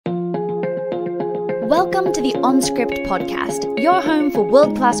Welcome to the OnScript podcast, your home for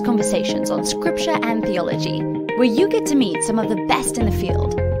world-class conversations on scripture and theology, where you get to meet some of the best in the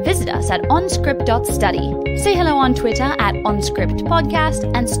field. Visit us at onscript.study. Say hello on Twitter at OnScript Podcast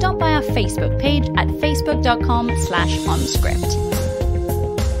and stop by our Facebook page at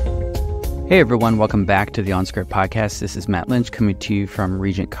facebook.com/OnScript. Hey everyone, welcome back to the OnScript podcast. This is Matt Lynch coming to you from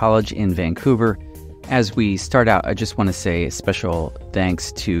Regent College in Vancouver. As we start out, I just want to say a special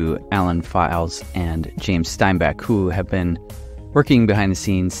thanks to Alan Files and James Steinbeck, who have been working behind the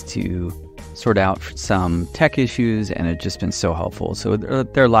scenes to sort out some tech issues, and it's just been so helpful. So there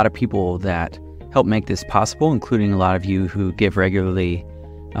are a lot of people that help make this possible, including a lot of you who give regularly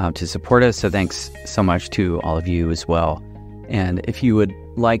to support us. So thanks so much to all of you as well. And if you would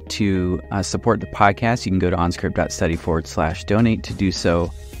like to support the podcast, you can go to onscript.study/donate to do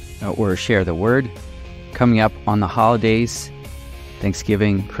so, or share the word. Coming up on the holidays,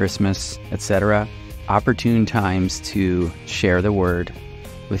 Thanksgiving, Christmas, etc., opportune times to share the word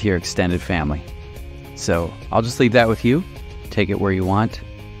with your extended family. So I'll just leave that with you. Take it where you want.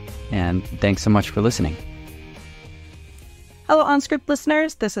 And thanks so much for listening. Hello, OnScript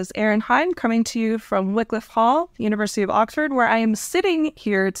listeners. This is Erin coming to you from Wycliffe Hall, University of Oxford, where I am sitting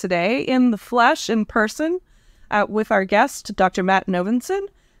here today in the flesh, in person, with our guest, Dr. Matt Novenson,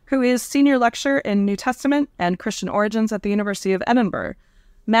 who is Senior Lecturer in New Testament and Christian Origins at the University of Edinburgh.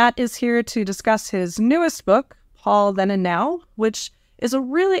 Matt is here to discuss his newest book, Paul, Then and Now, which is a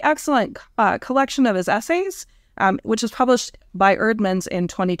really excellent collection of his essays, which was published by Eerdmans in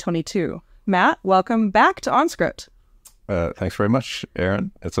 2022. Matt, welcome back to OnScript. Thanks very much,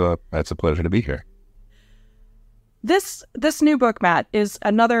 Erin. It's a pleasure to be here. This new book, Matt, is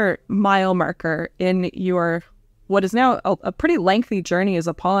another mile marker in your what is now a pretty lengthy journey as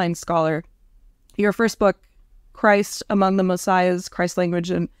a Pauline scholar. Your first book, Christ Among the Messiahs, Christ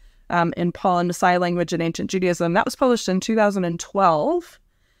Language in Paul and Messiah Language in Ancient Judaism, that was published in 2012.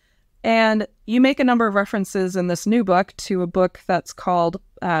 And you make a number of references in this new book to a book that's called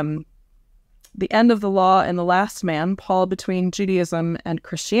The End of the Law and the Last Man, Paul Between Judaism and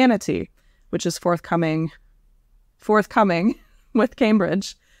Christianity, which is forthcoming with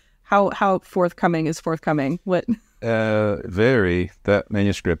Cambridge. How forthcoming is forthcoming? What? That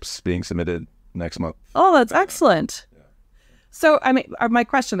manuscript's being submitted next month. Oh, that's excellent. Yeah. So, I mean, my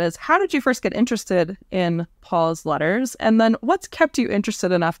question is, how did you first get interested in Paul's letters? And then what's kept you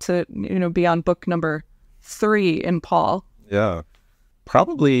interested enough to, be on book number 3 in Paul? Yeah.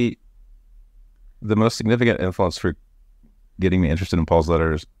 Probably the most significant influence for getting me interested in Paul's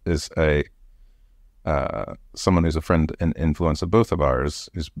letters is someone who's a friend and influence of both of ours,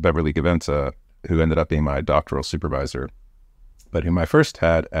 is Beverly Gaventa, who ended up being my doctoral supervisor, but whom I first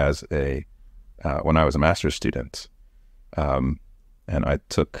had as when I was a master's student. And I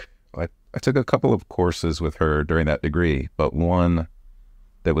took a couple of courses with her during that degree, but one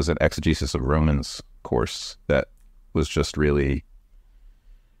that was an exegesis of Romans course that was just really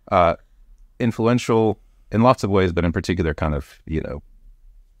influential in lots of ways, but in particular kind of,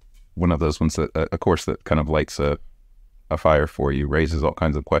 one of those ones that a course that kind of lights a fire for you, raises all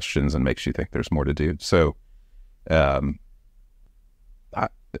kinds of questions and makes you think there's more to do. So, I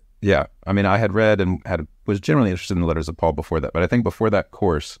had read and was generally interested in the letters of Paul before that. But I think before that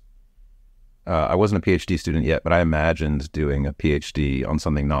course, I wasn't a PhD student yet, but I imagined doing a PhD on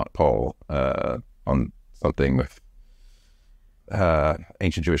something not Paul, on something with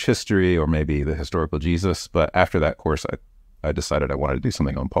ancient Jewish history or maybe the historical Jesus. But after that course, I decided I wanted to do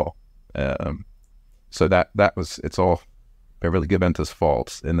something on Paul. So it's all Beverly Gaventa's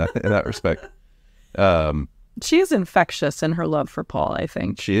fault in that respect. She is infectious in her love for Paul, I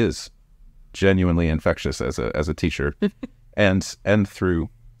think. She is genuinely infectious as a teacher, and through,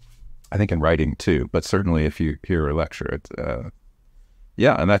 I think, in writing too. But certainly, if you hear her lecture,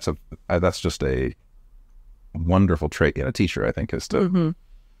 and that's just a wonderful trait in a teacher, I think, is to.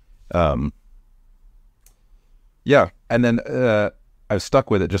 And then I've stuck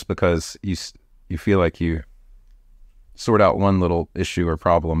with it just because you feel like you sort out one little issue or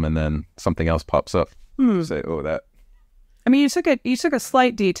problem, and then something else pops up. You say, "Oh, that." I mean, you took a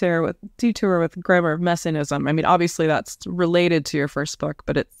slight detour with Grammar of Messianism. I mean, obviously that's related to your first book,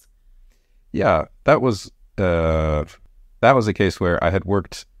 but it's. Yeah, that was a case where I had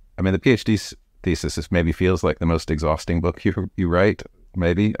worked. I mean, the PhD thesis maybe feels like the most exhausting book you write.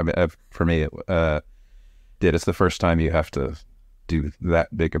 Maybe for me, it did. It's the first time you have to do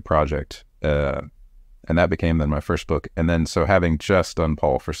that big a project, and that became then my first book. And then so having just done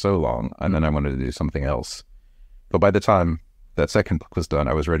Paul for so long, and then I wanted to do something else. But by the time that second book was done,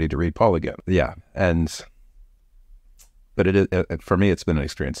 I was ready to read Paul again. Yeah, but for me, it's been an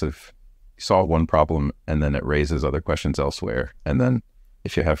experience of solve one problem and then it raises other questions elsewhere. And then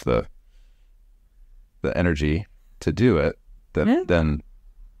if you have the energy to do it, then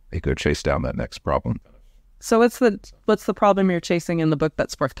you go chase down that next problem. So what's the problem you're chasing in the book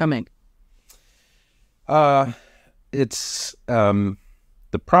that's forthcoming? It's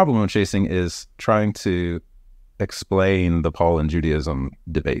the problem I'm chasing is trying to explain the Paul and Judaism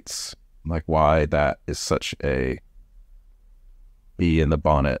debates, like why that is such a bee in the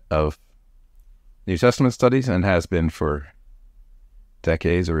bonnet of New Testament studies and has been for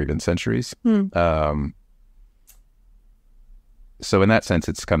decades or even centuries. So in that sense,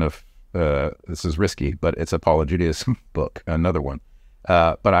 it's kind of, this is risky, but it's a Paul and Judaism book, another one.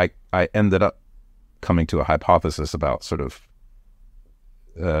 But I ended up coming to a hypothesis about sort of,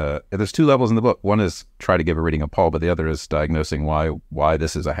 there's two levels in the book. One is try to give a reading of Paul, but the other is diagnosing why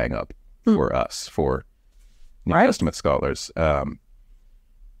this is a hang-up for us, for New Testament scholars.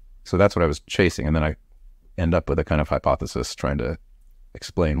 So that's what I was chasing. And then I end up with a kind of hypothesis trying to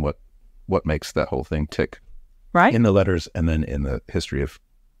explain what makes that whole thing tick in the letters and then in the history of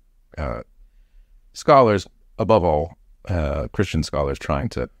scholars, above all, Christian scholars trying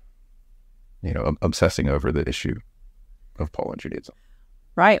to, obsessing over the issue of Paul and Judaism.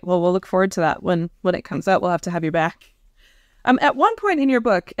 Right. Well, we'll look forward to that when it comes out. We'll have to have you back. At one point in your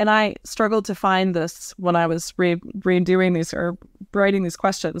book, and I struggled to find this when I was redoing these or writing these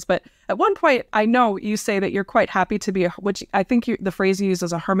questions, but at one point, I know you say that you're quite happy to be, which I think the phrase you use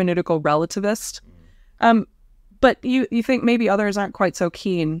is a hermeneutical relativist. But you think maybe others aren't quite so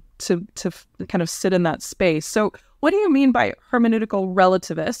keen to kind of sit in that space. So what do you mean by hermeneutical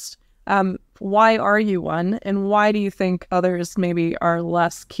relativist? Why are you one? And why do you think others maybe are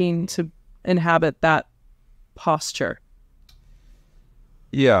less keen to inhabit that posture?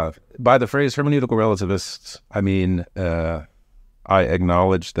 Yeah, by the phrase hermeneutical relativists, I mean, I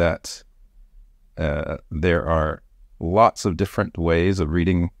acknowledge that there are lots of different ways of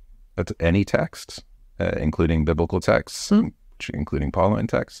reading any text, including biblical texts, including Pauline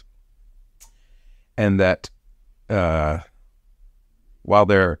texts. And that while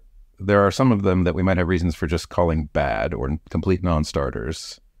there are some of them that we might have reasons for just calling bad or complete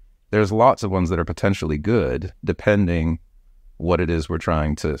non-starters, there's lots of ones that are potentially good, depending what it is we're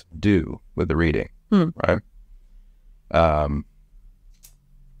trying to do with the reading, right?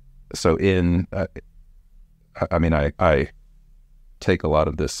 So I take a lot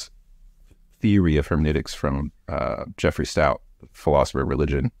of this theory of hermeneutics from Jeffrey Stout, philosopher of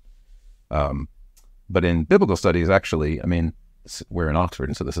religion. But in biblical studies, actually, I mean, we're in Oxford,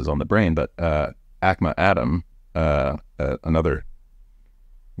 and so this is on the brain, but Akma Adam, another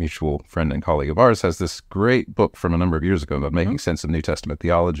mutual friend and colleague of ours, has this great book from a number of years ago about making sense of New Testament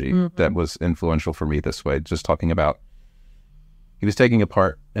theology that was influential for me this way, just talking about, he was taking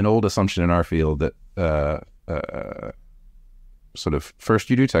apart an old assumption in our field that sort of first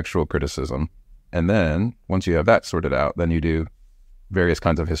you do textual criticism, and then once you have that sorted out, then you do various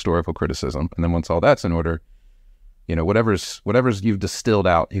kinds of historical criticism, and then once all that's in order, whatever's you've distilled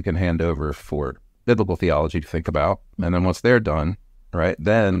out, you can hand over for biblical theology to think about, and then once they're done, right,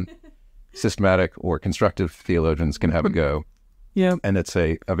 then systematic or constructive theologians can have a go. Yeah, and it's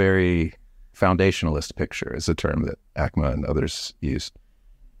a very foundationalist picture is a term that Akma and others used,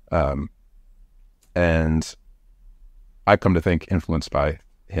 and I've come to think, influenced by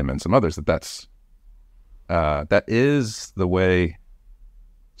him and some others, that is the way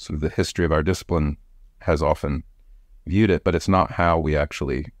sort of the history of our discipline has often viewed it, but it's not how we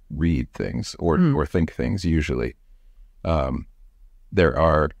actually read things or think things usually. There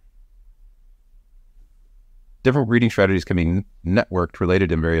are different reading strategies can be networked,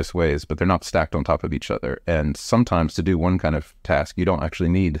 related in various ways, but they're not stacked on top of each other. And sometimes to do one kind of task, you don't actually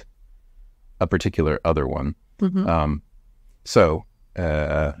need a particular other one. So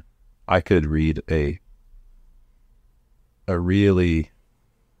I could read a really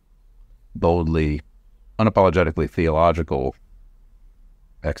boldly, unapologetically theological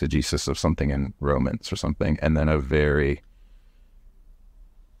exegesis of something in Romans or something, and then a very,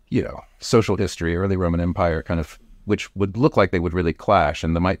 social history, early Roman Empire kind of, which would look like they would really clash,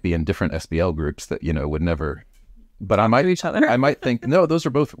 and they might be in different SBL groups that, would never, but I might, each other. I might think, no, those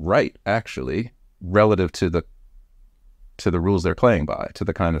are both right, actually, relative to the rules they're playing by, to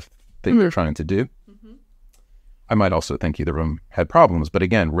the kind of thing they're trying to do. I might also think either of them had problems, but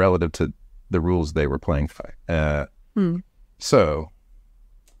again, relative to the rules they were playing by. So,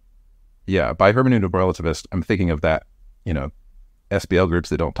 yeah, by hermeneutical relativist, I'm thinking of that, SBL groups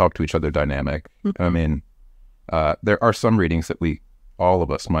that don't talk to each other dynamic. I mean, there are some readings that all of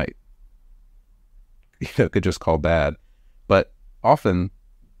us might, could just call bad, but often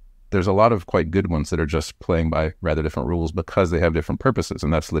there's a lot of quite good ones that are just playing by rather different rules because they have different purposes,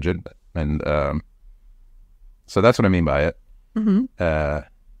 and that's legitimate. And so that's what I mean by it. Mm-hmm.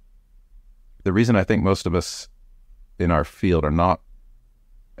 The reason I think most of us in our field are not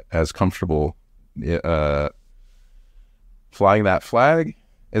as comfortable flying that flag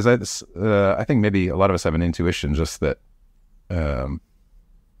is that I think maybe a lot of us have an intuition just that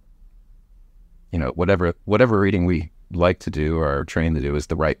whatever reading we like to do or are trained to do is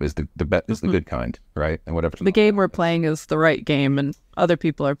the good kind, right? And whatever the game we're playing is the right game, and other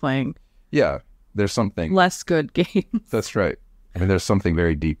people are playing there's something less good games. That's right. I mean, there's something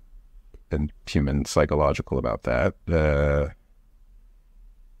very deep and human psychological about that.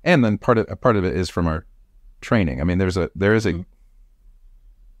 And then part of it is from our training. I mean, there is a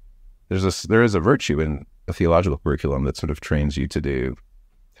virtue in a theological curriculum that sort of trains you to do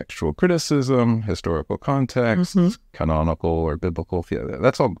textual criticism, historical context, canonical or biblical.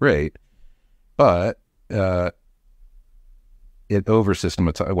 That's all great, but it over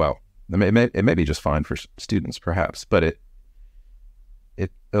systematizes. Well, it may be just fine for students, perhaps, but it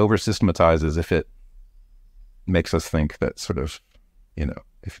over systematizes if it makes us think that sort of,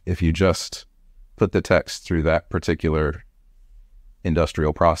 if you just put the text through that particular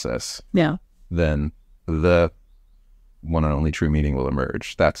industrial process, then the one and only true meaning will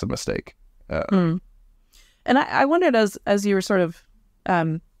emerge. That's a mistake. And I wondered as you were sort of,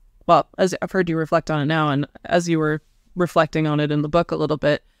 as I've heard you reflect on it now, and as you were reflecting on it in the book a little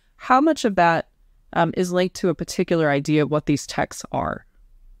bit, how much of that is linked to a particular idea of what these texts are?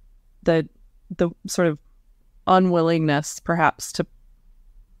 The sort of unwillingness, perhaps, to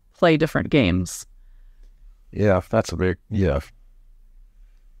play different games. Yeah, that's a big,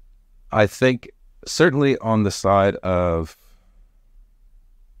 I think certainly on the side of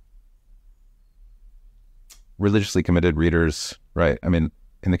religiously committed readers, right? I mean,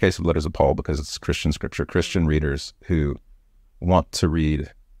 in the case of Letters of Paul, because it's Christian scripture, Christian readers who want to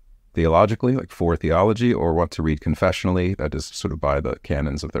read theologically, like for theology, or want to read confessionally, that is sort of by the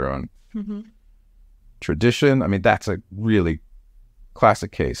canons of their own tradition. I mean, that's a really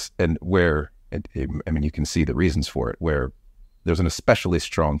classic case, and where, I mean, you can see the reasons for it, where there's an especially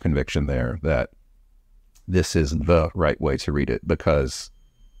strong conviction there that this is the right way to read it, because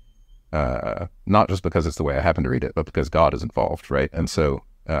not just because it's the way I happen to read it, but because God is involved, right? And so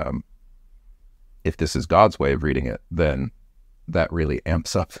if this is God's way of reading it, then that really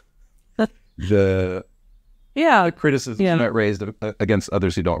amps up the criticism that raised against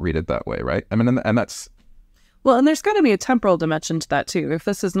others who don't read it that way, right? I mean, and that's... Well, and there's got to be a temporal dimension to that too. If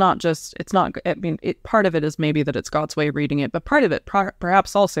this is not just, it's not, I mean, part of it is maybe that it's God's way of reading it, but part of it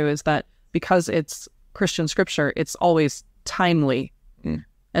perhaps also is that because it's Christian scripture, it's always timely.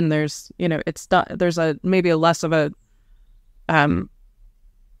 And there's, it's not, there's maybe a less of a,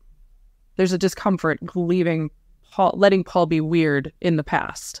 there's a discomfort letting Paul be weird in the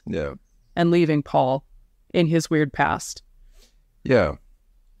past. Yeah. And leaving Paul in his weird past. Yeah.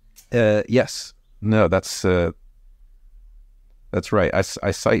 Yes. No, that's right. I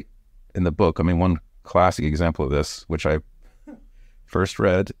cite in the book, I mean, one classic example of this, which I first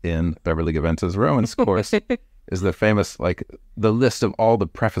read in Beverly Gaventa's Romans course, is the famous, like, the list of all the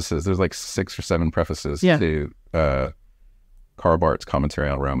prefaces. There's like 6 or 7 prefaces to Karl Barth's commentary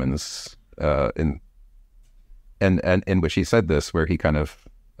on Romans, in which he said this, where he kind of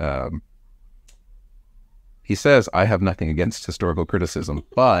he says, I have nothing against historical criticism,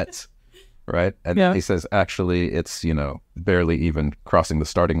 but right, and he says actually it's barely even crossing the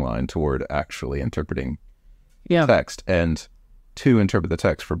starting line toward actually interpreting text, and to interpret the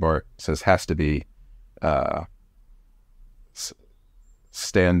text for Barth says has to be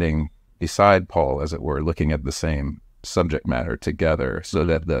standing beside Paul, as it were, looking at the same subject matter together, so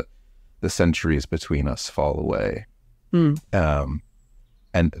that the centuries between us fall away. And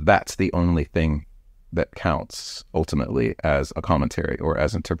that's the only thing that counts ultimately as a commentary or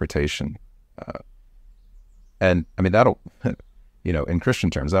as interpretation. And I mean, that'll, in Christian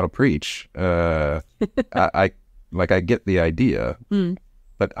terms, that'll preach. I get the idea,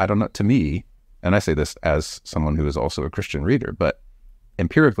 but I don't know, to me, and I say this as someone who is also a Christian reader, but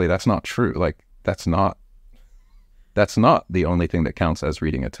empirically that's not true. Like, that's not the only thing that counts as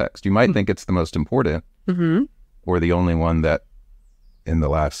reading a text. You might think it's the most important, or the only one that in the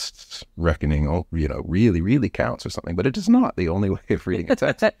last reckoning, really, really counts or something, but it is not the only way of reading a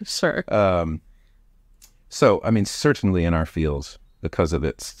text. Sure. So, I mean, certainly in our field, because of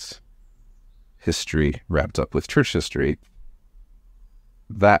its history wrapped up with church history,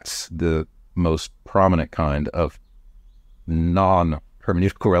 that's the most prominent kind of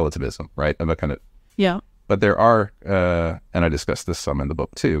non-hermeneutical relativism, right? Of a kind of, But there are, and I discussed this some in the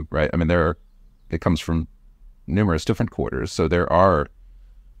book too, right? I mean, it comes from numerous different quarters. So there are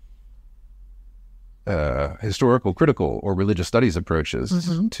historical, critical, or religious studies approaches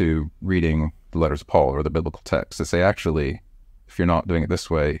to reading the letters of Paul or the biblical text that say, actually, if you're not doing it this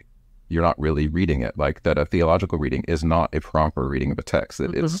way, you're not really reading it. Like that a theological reading is not a proper reading of a text,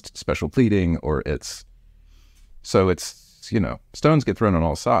 that it's special pleading, or it's, stones get thrown on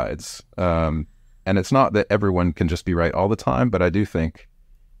all sides. And it's not that everyone can just be right all the time, but I do think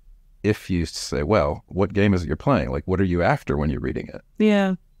if you say, well, what game is it you're playing? Like, what are you after when you're reading it?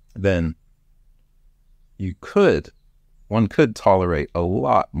 Yeah. Then one could tolerate a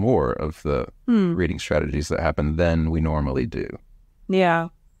lot more of the reading strategies that happen than we normally do. Yeah.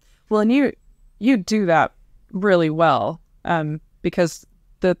 Well, and you do that really well, because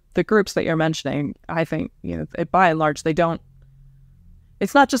the groups that you're mentioning, I think, by and large,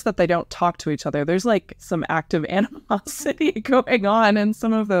 it's not just that they don't talk to each other. There's like some active animosity going on in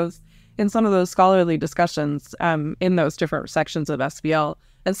some of those scholarly discussions in those different sections of SVL.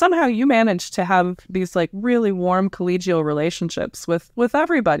 And somehow you manage to have these like really warm collegial relationships with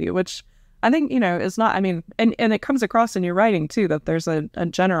everybody, which I think, is not, I mean, and it comes across in your writing too, that there's a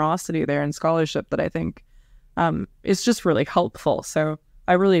generosity there in scholarship that I think is just really helpful. So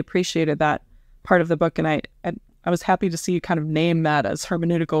I really appreciated that part of the book. And I was happy to see you kind of name that as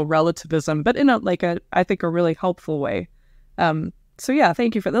hermeneutical relativism, but in I think a really helpful way. So yeah,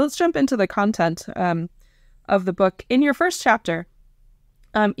 thank you for that. Let's jump into the content of the book. In your first chapter,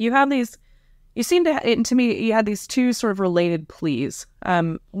 you have these, you seem to me, you had these two sort of related pleas.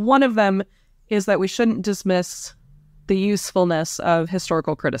 One of them is that we shouldn't dismiss the usefulness of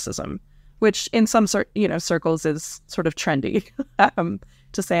historical criticism, which in some circles is sort of trendy,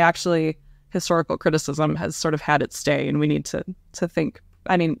 to say actually historical criticism has sort of had its day and we need to think,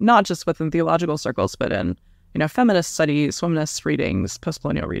 I mean, not just within theological circles, but in, feminist studies, feminist readings,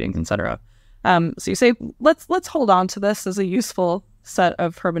 postcolonial readings, etc. So you say, let's hold on to this as a useful set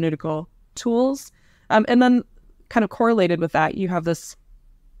of hermeneutical tools. And then kind of correlated with that, you have this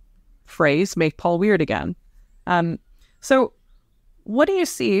phrase, make Paul weird again. So what do you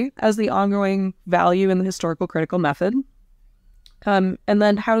see as the ongoing value in the historical critical method? And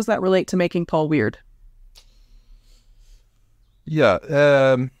then how does that relate to making Paul weird? Yeah.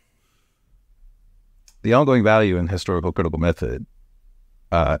 The ongoing value in historical critical method,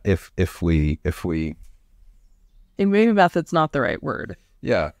 if we maybe method's not the right word.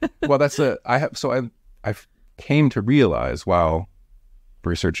 Yeah. Well, I've came to realize while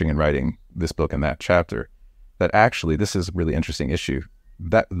researching and writing this book and that chapter that actually this is a really interesting issue,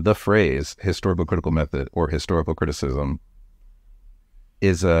 that the phrase historical critical method or historical criticism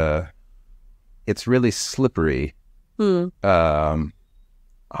is it's really slippery. And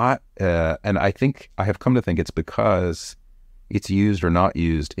I think I have come to think it's because it's used or not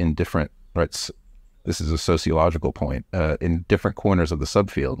used in different, right? This is a sociological point, in different corners of the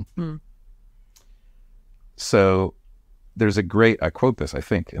subfield. So there's I quote this, I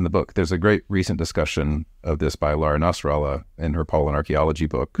think, in the book, there's a great recent discussion of this by Lara Nasrallah in her Pauline archaeology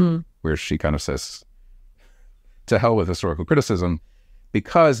book, where she kind of says, to hell with historical criticism,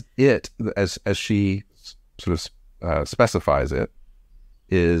 because it, as she sort of specifies it,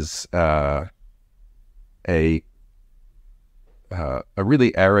 is a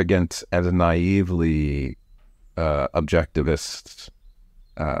really arrogant and naively objectivist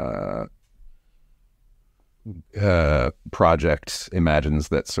project imagines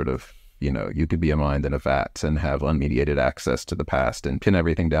that sort of, you could be a mind in a vat and have unmediated access to the past and pin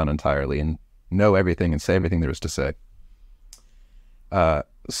everything down entirely and know everything and say everything there is to say.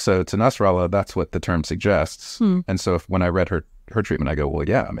 So to Nasrallah, that's what the term suggests. And so when I read her treatment, I go, well,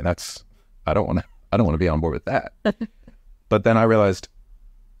 yeah, I mean, I don't want to be on board with that. But then I realized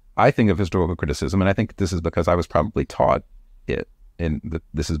I think of historical criticism, and I think this is because I was probably taught it,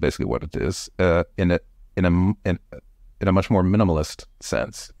 this is basically what it is, in a much more minimalist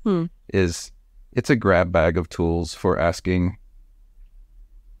sense, it's a grab bag of tools for asking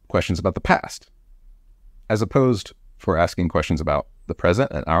questions about the past, as opposed for asking questions about the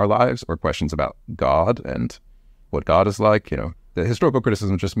present and our lives, or questions about God and what God is like. The historical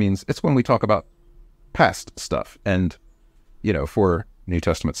criticism just means it's when we talk about past stuff. And, for New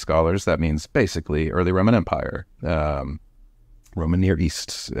Testament scholars, that means basically early Roman Empire, Roman Near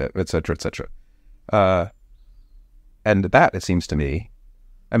East, et cetera, et cetera. And that, it seems to me,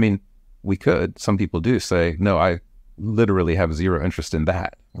 I mean, some people do say, no, I literally have zero interest in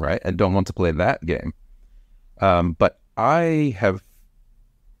that, right? And don't want to play that game. But I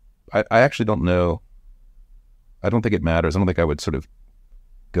actually don't know. I don't think it matters. I don't think I would sort of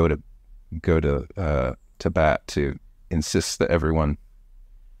go to to bat to insist that everyone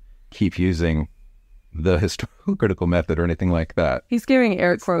keep using the historical critical method or anything like that. He's giving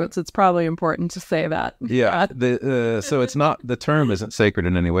air quotes. It's probably important to say that. Yeah. So it's not, the term isn't sacred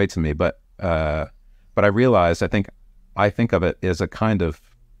in any way to me, but I realized, I think of it as a kind of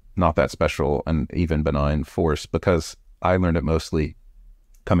not that special and even benign force, because I learned it mostly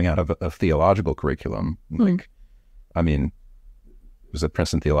coming out of a theological curriculum. Like, I mean, it was at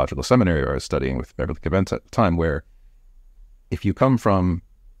Princeton Theological Seminary where I was studying with Beverly Cavent at the time, where if you come from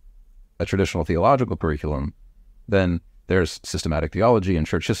a traditional theological curriculum, then there's systematic theology and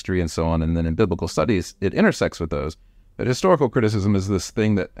church history and so on. And then in biblical studies, it intersects with those. But historical criticism is this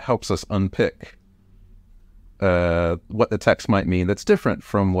thing that helps us unpick what the text might mean that's different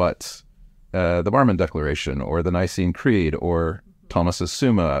from what the Barmen Declaration or the Nicene Creed or Thomas's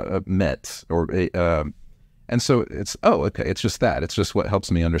Summa meant. And so it's, it's just that. It's just what helps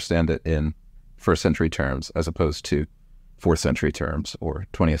me understand it in first century terms as opposed to 4th century terms or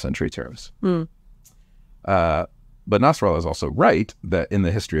 20th century terms. But Nasrallah is also right that in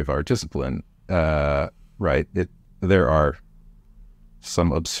the history of our discipline, there are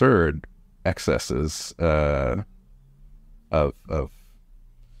some absurd excesses of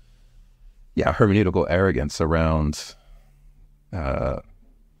hermeneutical arrogance around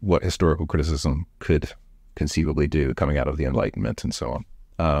what historical criticism could conceivably do coming out of the Enlightenment and so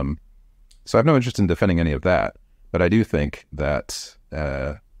on. So I have no interest in defending any of that. But I do think that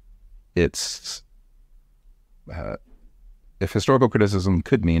if historical criticism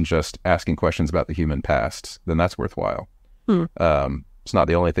could mean just asking questions about the human past, then that's worthwhile. It's not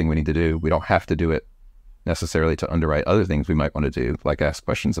the only thing we need to do. We don't have to do it necessarily to underwrite other things we might want to do, like ask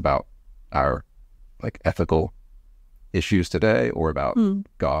questions about our ethical issues today or about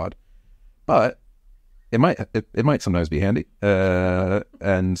God. But it might sometimes be handy. And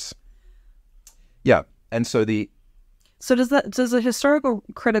so does a historical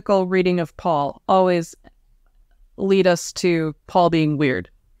critical reading of Paul always lead us to Paul being weird?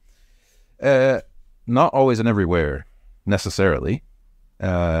 Not always and everywhere necessarily,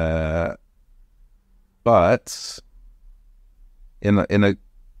 but in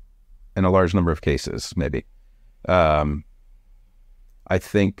a large number of cases, maybe. I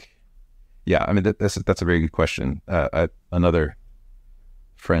think, that's a very good question. Another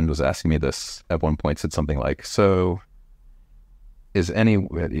friend was asking me this at one point, said something like, so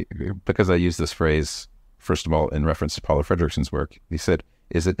because I use this phrase, first of all, in reference to Paula Fredrickson's work, he said,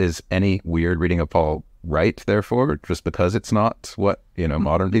 is any weird reading of Paul right, therefore, just because it's not what,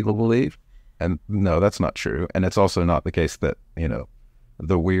 modern people believe? And no, that's not true. And it's also not the case that,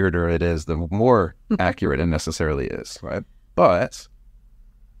 the weirder it is, the more accurate it necessarily is, right? But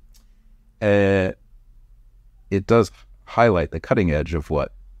it does highlight the cutting edge of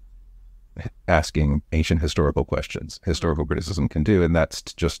what asking ancient historical questions, historical criticism can do, and that's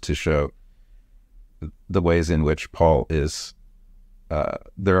just to show the ways in which Paul is.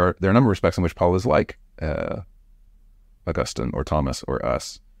 There are a number of respects in which Paul is like Augustine or Thomas or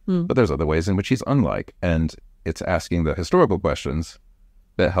us, but there's other ways in which he's unlike, and it's asking the historical questions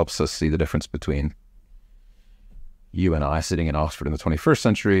that helps us see the difference between you and I sitting in Oxford in the 21st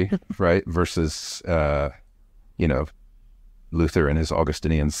century, right, versus Luther in his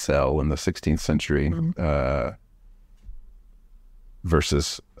Augustinian cell in the 16th century,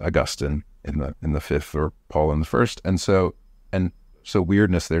 versus Augustine in the 5th, or Paul in the 1st. And so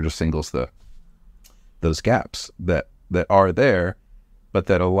weirdness there just singles those gaps that are there, but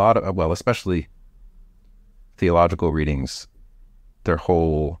that a lot of, especially theological readings, their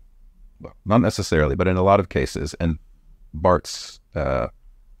whole, not necessarily, but in a lot of cases, and Barth's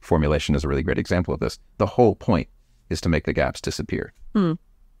formulation is a really great example of this, the whole point is to make the gaps disappear,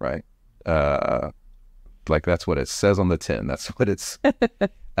 right? That's what it says on the tin. That's what it's...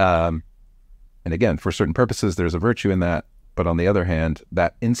 and again, for certain purposes, there's a virtue in that. But on the other hand,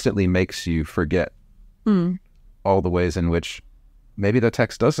 that instantly makes you forget all the ways in which maybe the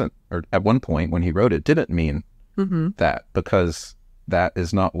text doesn't, or at one point when he wrote it, didn't mean that, because that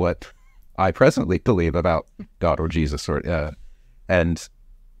is not what I presently believe about God or Jesus. And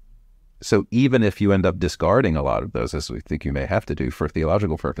so even if you end up discarding a lot of those, as we think you may have to do for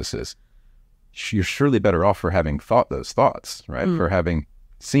theological purposes, you're surely better off for having thought those thoughts, right? For having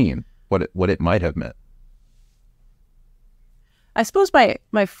seen what it might have meant. I suppose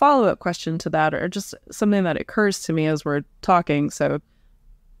my follow-up question to that, or just something that occurs to me as we're talking, so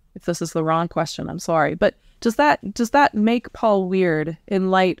if this is the wrong question, I'm sorry, but does that make Paul weird in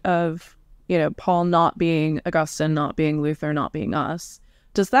light of, Paul not being Augustine, not being Luther, not being us?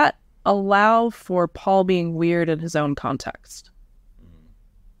 Does that allow for Paul being weird in his own context?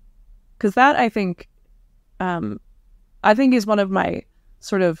 Because that, I think, I think is one of my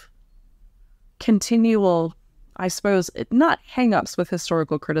sort of continual, I suppose, not hang-ups with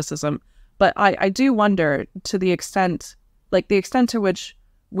historical criticism, but I do wonder to the extent to which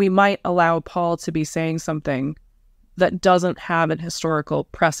we might allow Paul to be saying something that doesn't have an historical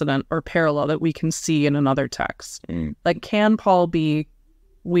precedent or parallel that we can see in another text. Like, can Paul be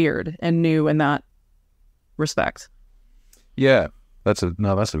weird and new in that respect? Yeah, that's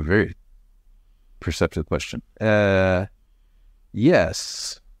a very perceptive question.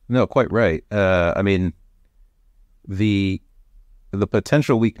 Yes, no, quite right. I mean, the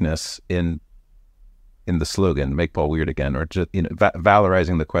potential weakness in the slogan "Make Paul Weird Again," or just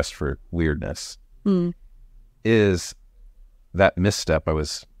valorizing the quest for weirdness, is that misstep I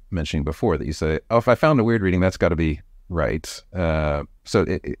was mentioning before. That you say, "Oh, if I found a weird reading, that's got to be right." So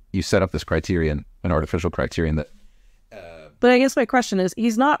you set up this criterion, an artificial criterion that. But I guess my question is,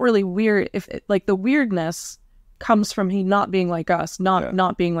 he's not really weird. If the weirdness comes from he not being like us,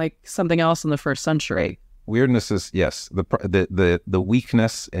 not being like something else in the first century. Weirdness is, yes, the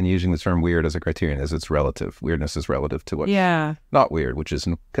weakness in using the term weird as a criterion is it's relative. Weirdness is relative to what's not weird, which is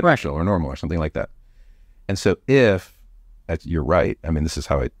conventional or normal or something like that. And so you're right, I mean, this is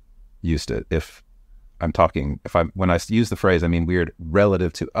how I used it. When I use the phrase, I mean weird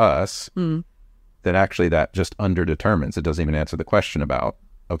relative to us, then actually that just underdetermines. It doesn't even answer the question about,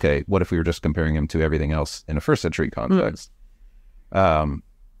 okay, what if we were just comparing him to everything else in a first century context?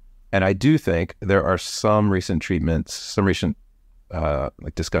 And I do think there are some recent treatments,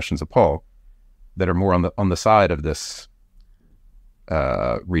 like discussions of Paul that are more on the side of this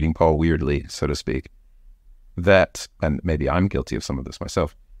reading Paul weirdly, so to speak. That, and maybe I'm guilty of some of this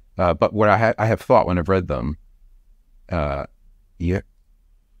myself, but where I have thought when I've read them,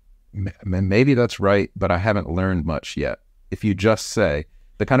 maybe that's right, but I haven't learned much yet. If you just say,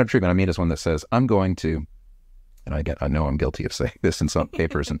 the kind of treatment I mean is one that says, I'm going to, and I know I'm guilty of saying this in some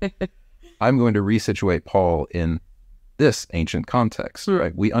papers, and I'm going to resituate Paul in this ancient context,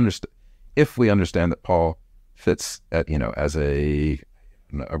 right? If we understand that Paul fits as a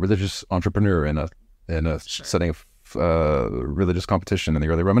religious entrepreneur in a setting of religious competition in the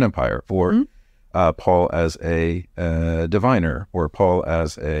early Roman Empire, or Paul as a diviner, or Paul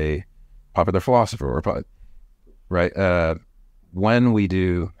as a popular philosopher, right? When we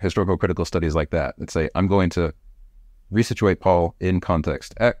do historical critical studies like that, let's say, I'm going to resituate Paul in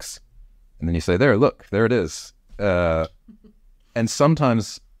context X, and then you say, there it is. And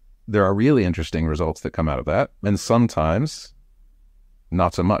sometimes there are really interesting results that come out of that, and sometimes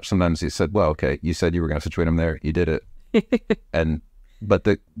not so much. Sometimes you said, well, okay, you said you were going to situate him there, you did it, but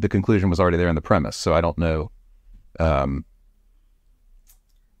the conclusion was already there in the premise. So I don't know,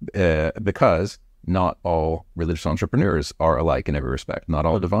 because not all religious entrepreneurs are alike in every respect. Not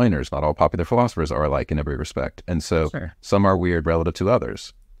all diviners, not all popular philosophers are alike in every respect. And so some are weird relative to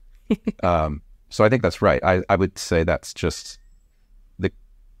others. So I think that's right. I would say that's just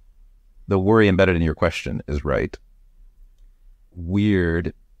the worry embedded in your question is right.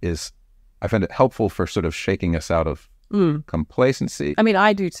 Weird is, I find it helpful for sort of shaking us out of complacency. I mean,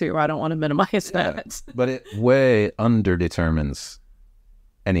 I do too. I don't want to minimize that. But it way underdetermines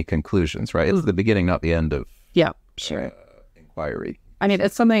any conclusions, right? It's the beginning, not the end of inquiry. I mean,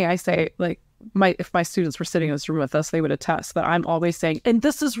 it's something I say, like, if my students were sitting in this room with us, they would attest that I'm always saying, and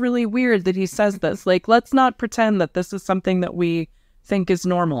this is really weird that he says this. Like, let's not pretend that this is something that we think is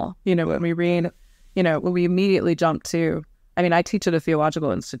normal. When we read, when we immediately jump to, I mean, I teach at a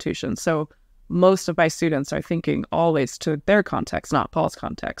theological institution, so most of my students are thinking always to their context, not Paul's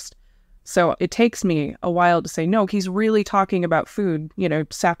context. So it takes me a while to say, no, he's really talking about food,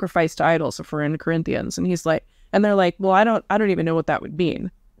 sacrifice to idols if we're in Corinthians. And he's like, and they're like, well, I don't even know what that would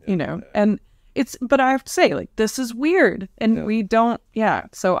mean, and but I have to say, like, this is weird. And we don't,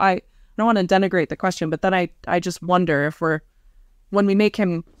 so I don't want to denigrate the question, but then I just wonder if when we make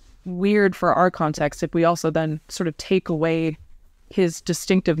him weird for our context, if we also then sort of take away his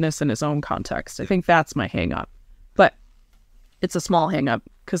distinctiveness in his own context. I think that's my hang up. But it's a small hang up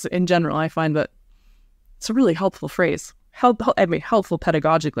because in general, I find that it's a really helpful phrase. Helpful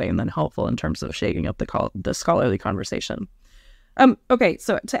pedagogically, and then helpful in terms of shaking up the scholarly conversation. Okay,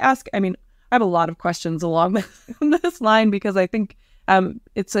 so to ask, I mean, I have a lot of questions along this line because I think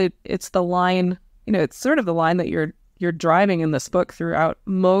it's the line, it's sort of the line that you're driving in this book throughout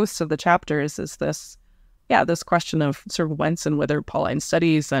most of the chapters is this question of sort of whence and whither Pauline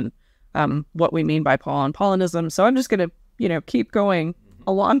studies and what we mean by Paul and Paulinism. So I'm just going to, keep going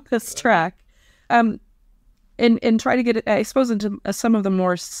along this track and try to get, I suppose, into some of the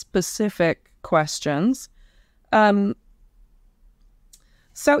more specific questions.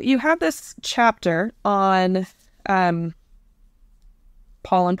 So you have this chapter on Paul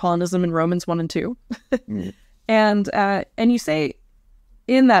and Paulinism in Romans 1 and 2. And you say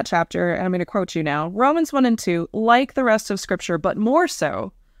in that chapter, and I'm going to quote you now, Romans 1 and 2, like the rest of Scripture, but more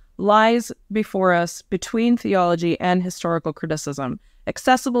so, lies before us between theology and historical criticism,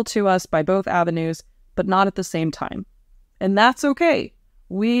 accessible to us by both avenues, but not at the same time. And that's okay.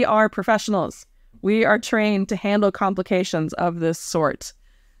 We are professionals. We are trained to handle complications of this sort.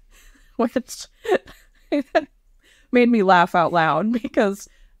 Which made me laugh out loud because,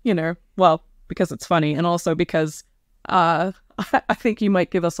 because it's funny, and also because I think you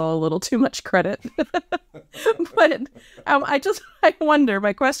might give us all a little too much credit. But I wonder,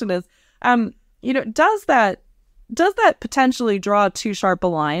 my question is, does that potentially draw too sharp a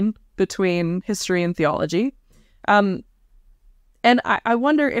line between history and theology? And I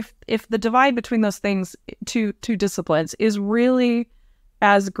wonder if the divide between those things, two disciplines, is really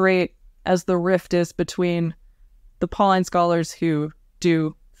as great as the rift is between the Pauline scholars who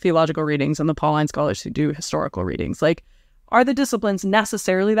do theological readings and the Pauline scholars who do historical readings. Like, are the disciplines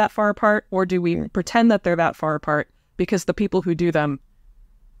necessarily that far apart, or do we pretend that they're that far apart because the people who do them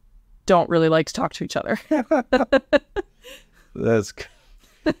don't really like to talk to each other? That's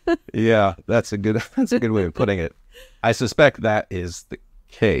a good way of putting it. I suspect that is the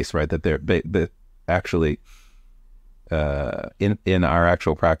case, right? That they're actually in our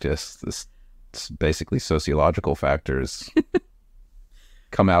actual practice, this basically sociological factors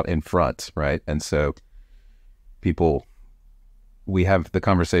come out in front, right? And so we have the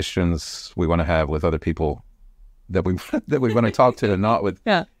conversations we want to have with other people that we want to talk to, and not with,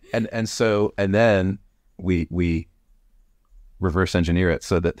 and then we reverse engineer it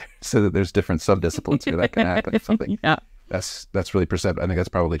so that there's different subdisciplines where that can happen. Something that's really perceptive. I think that's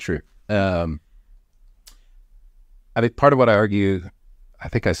probably true. I think part of what I argue, I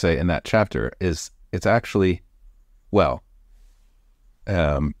think I say in that chapter, is it's actually,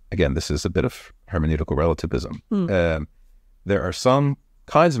 again, this is a bit of hermeneutical relativism. There are some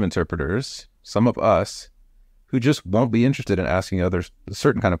kinds of interpreters, some of us, who just won't be interested in asking others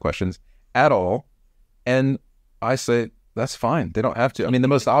certain kind of questions at all. And I say, that's fine. They don't have to. I mean, the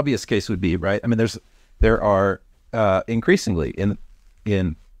most obvious case would be, right? I mean, there are increasingly in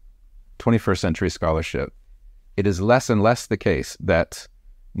 21st century scholarship, it is less and less the case that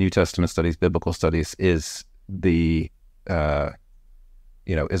New Testament studies, biblical studies, is is a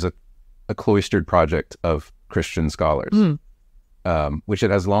cloistered project of Christian scholars, which it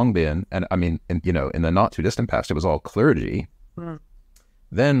has long been. And I mean, in the not too distant past, it was all clergy.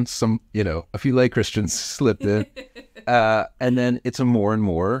 Then some, a few lay Christians slipped in, and then it's a more and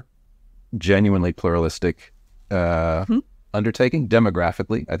more genuinely pluralistic undertaking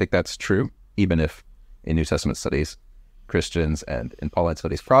demographically. I think that's true, even if in New Testament studies, Christians, and in Pauline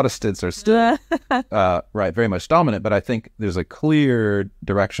studies, Protestants are still very much dominant. But I think there's a clear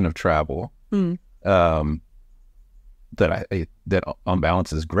direction of travel that on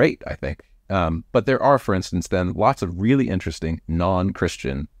balance is great, I think. But there are, for instance, then lots of really interesting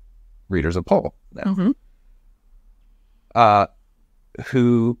non-Christian readers of Paul now,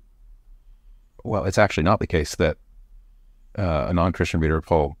 who, it's actually not the case that a non-Christian reader of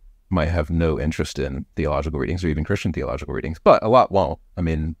Paul might have no interest in theological readings or even Christian theological readings, but a lot won't. I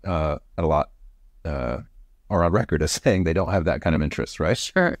mean, a lot are on record as saying they don't have that kind of interest, right?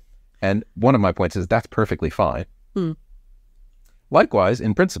 Sure. And one of my points is that's perfectly fine. Likewise,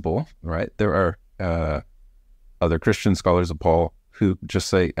 in principle, right, there are other Christian scholars of Paul who just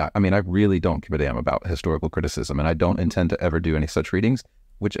say, I mean, I really don't give a damn about historical criticism, and I don't intend to ever do any such readings,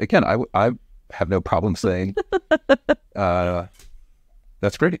 which, again, I have no problem saying,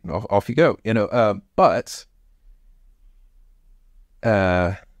 that's great, off you go, but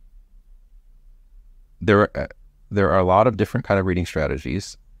there are a lot of different kind of reading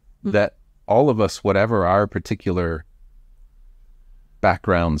strategies that all of us, whatever our particular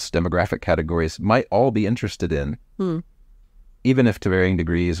backgrounds, demographic categories, might all be interested in, even if to varying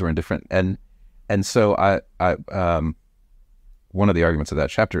degrees or in different. And so I one of the arguments of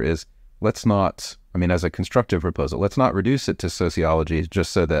that chapter is, let's not, I mean, as a constructive proposal, let's not reduce it to sociology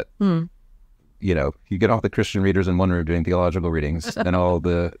just so that you get all the Christian readers in one room doing theological readings and all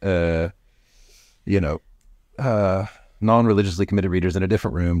the non-religiously committed readers in a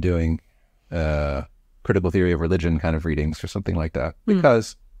different room doing critical theory of religion kind of readings or something like that,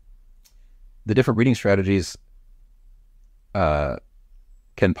 because the different reading strategies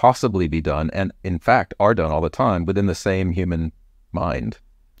can possibly be done, and in fact are done all the time, within the same human mind.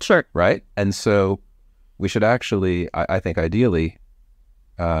 Sure. Right? And so we should actually, I think ideally,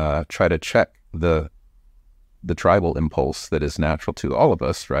 try to check the the tribal impulse that is natural to all of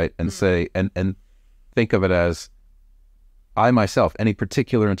us, right? And say, and think of it as, I myself, any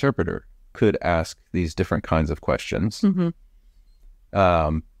particular interpreter, could ask these different kinds of questions.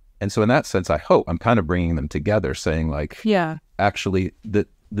 And so in that sense, I hope I'm kind of bringing them together, saying like, actually, the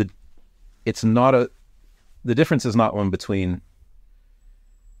difference is not one between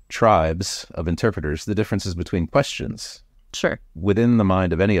tribes of interpreters. The difference is between questions. Sure. Within the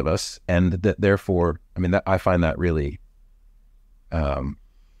mind of any of us, and that therefore, I mean, I find that really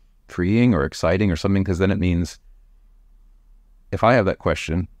freeing or exciting or something, because then it means if I have that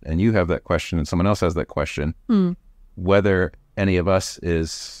question and you have that question and someone else has that question, whether any of us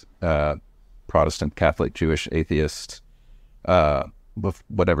is Protestant, Catholic, Jewish, atheist,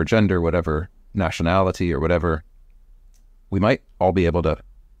 whatever gender, whatever nationality or whatever, we might all be able to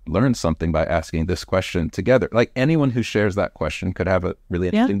learn something by asking this question together. Like anyone who shares that question could have a really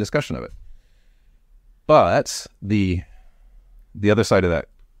interesting discussion of it. But the other side of that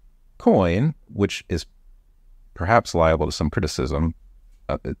coin, which is perhaps liable to some criticism,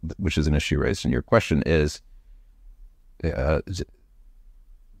 which is an issue raised in your question, is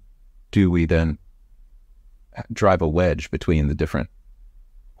do we then drive a wedge between the different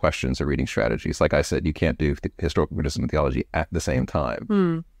questions or reading strategies? Like I said, you can't do historical criticism and theology at the same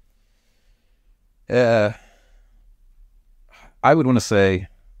time. I would want to say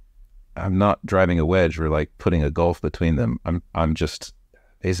I'm not driving a wedge or like putting a gulf between them. I'm just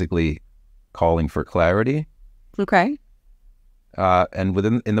basically calling for clarity. Okay. And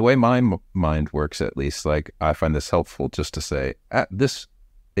in the way my mind works, at least, like I find this helpful just to say, at this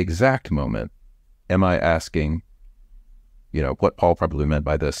exact moment, am I asking, what Paul probably meant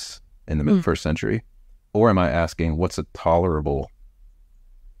by this in the first century? Or am I asking, what's a tolerable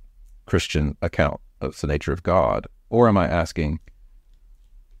Christian account of the nature of God? Or am I asking,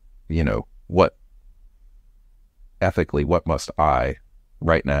 what must I,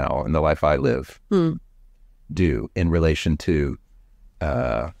 right now, in the life I live, do in relation to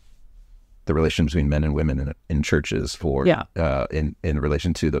the relation between men and women in churches, in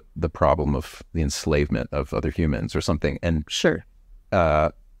relation to the problem of the enslavement of other humans or something. And sure,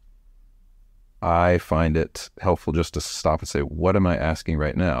 I find it helpful just to stop and say, what am I asking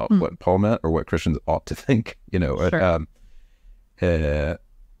right now? What Paul meant or what Christians ought to think? Sure. So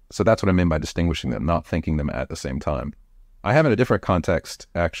that's what I mean by distinguishing them, not thinking them at the same time. I have in a different context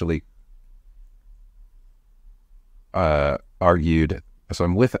actually argued, so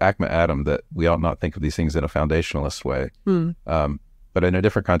I'm with Akma Adam, that we ought not think of these things in a foundationalist way. But in a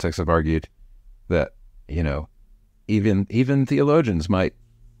different context, I've argued that, even theologians might,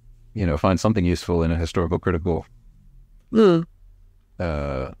 find something useful in a historical critical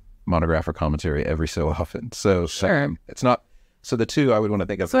monograph or commentary every so often. So sure. It's not, so the two I would want to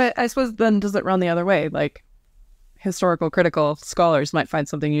think of. So I suppose then does it run the other way? Like historical critical scholars might find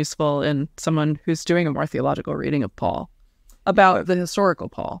something useful in someone who's doing a more theological reading of Paul, about the historical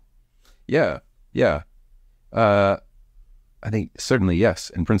Paul. Yeah. I think certainly yes,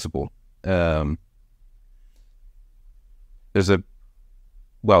 in principle. There's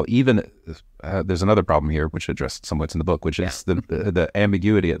another problem here, which addressed somewhat in the book, which is the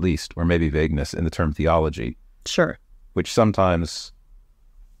ambiguity, at least, or maybe vagueness in the term theology. Sure. Which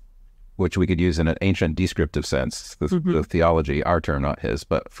we could use in an ancient descriptive sense, the theology, our term, not his,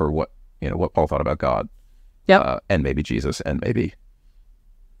 but for what Paul thought about God. And maybe Jesus, and maybe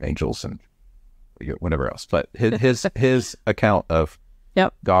angels, and whatever else. But his account of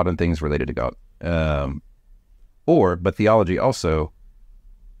God and things related to God. But theology also,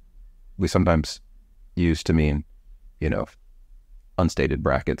 we sometimes use to mean, unstated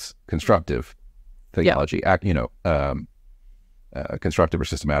brackets, constructive theology, constructive or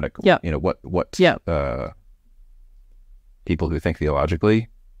systematic. What people who think theologically,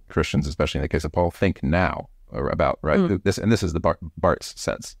 Christians, especially in the case of Paul, think now about, right? This is the Bart's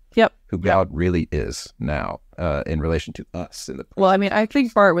sense. Who God really is now in relation to us. Well, I mean, I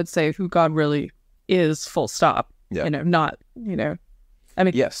think Bart would say who God really is, full stop. Not, I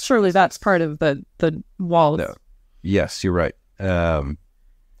mean, yes, surely that's part of the wall. No. Yes, you're right.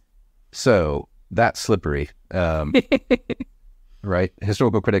 So that's slippery, right?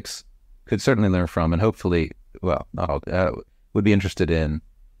 Historical critics could certainly learn from, and hopefully, well, not all, would be interested in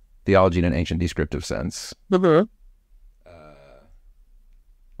theology in an ancient descriptive sense.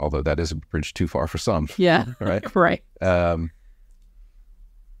 Although that is a bridge too far for some. Right? Right.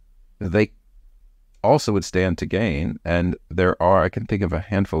 They also would stand to gain, and I can think of a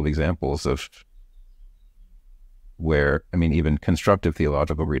handful of examples of where, even constructive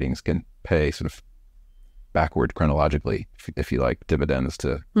theological readings can pay sort of backward chronologically, if you like, dividends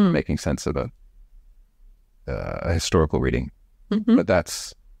to making sense of a historical reading, but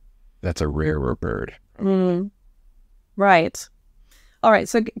that's a rarer bird. Right. All right.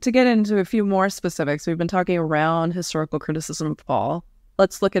 So to get into a few more specifics, we've been talking around historical criticism of Paul.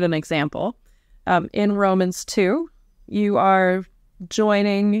 Let's look at an example. In Romans 2, you are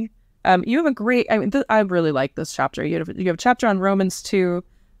joining. You have a great. I really like this chapter. You have a chapter on Romans 2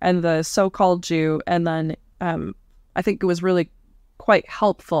 and the so-called Jew, and then I think it was really quite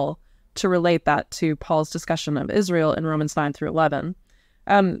helpful to relate that to Paul's discussion of Israel in Romans 9 through 11.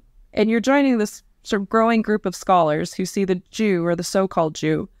 And you're joining this sort of growing group of scholars who see the Jew, or the so-called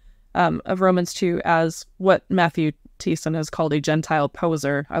Jew, of Romans 2 as what Matthew Novenson has called a Gentile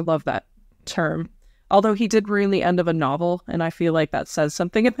poser. I love that term. Although he did ruin the end of a novel, and I feel like that says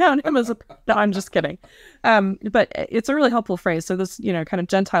something about him as a... No, I'm just kidding. But it's a really helpful phrase. So this, kind of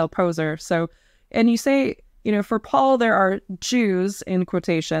Gentile poser. So, and you say, for Paul, there are Jews, in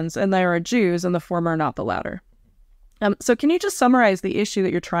quotations, and there are Jews, and the former, not the latter. So can you just summarize the issue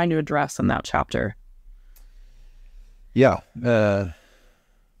that you're trying to address in that chapter? Yeah.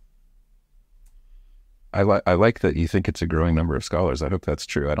 I like that you think it's a growing number of scholars. I hope that's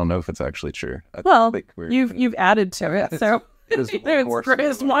true. I don't know if it's actually true. Well, you've added to it, so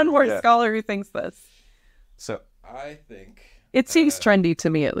there's one more scholar who thinks this. So I think it seems trendy to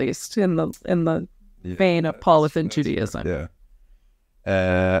me, at least in the vein of Paul within Judaism.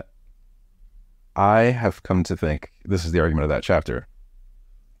 Yeah. I have come to think this is the argument of that chapter.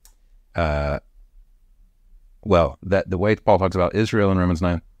 Well, that the way Paul talks about Israel in Romans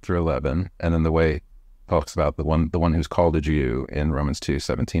 9 through 11, and then the way talks about the one who's called a Jew in Romans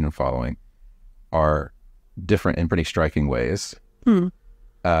 2:17 and following, are different in pretty striking ways. And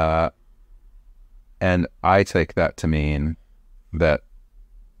I take that to mean that,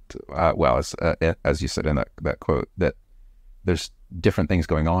 as you said in that quote, that there's different things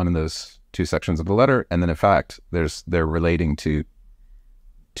going on in those two sections of the letter, and then in fact they're relating to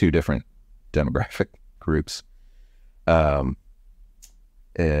two different demographic groups.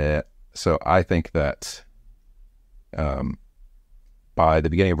 So I think that by the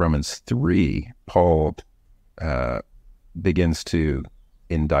beginning of Romans 3, Paul begins to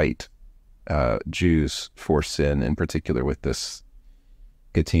indict Jews for sin, in particular with this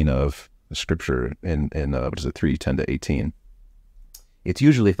katina of scripture in 3:10-18. It's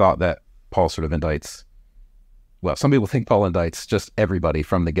usually thought that Paul sort of indicts, well, some people think Paul indicts just everybody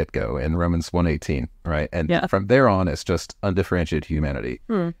from the get-go in Romans 1:18, right? And from there on, it's just undifferentiated humanity.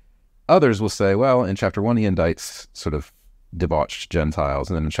 Others will say, well, in chapter 1, he indicts sort of debauched Gentiles,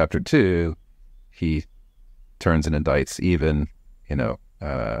 and then in chapter 2, he turns and indicts even,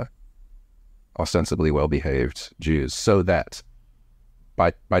 ostensibly well-behaved Jews, so that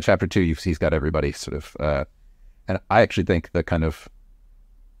by chapter 2, he's got everybody sort of, and I actually think the kind of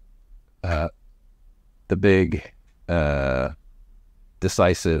the big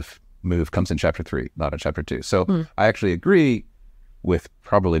decisive move comes in chapter 3, not in chapter 2. So I actually agree with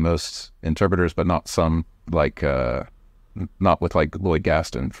probably most interpreters, but not some, not with Lloyd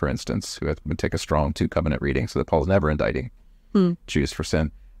Gaston, for instance, who would take a strong two-covenant reading, so that Paul's never indicting Jews for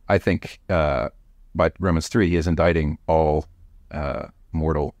sin. I think by Romans 3, he is indicting all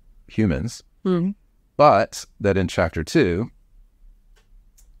mortal humans, but that in chapter 2,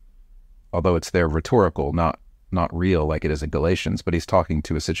 although it's there rhetorical, not real like it is in Galatians, but he's talking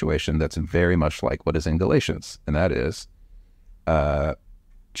to a situation that's very much like what is in Galatians, and that is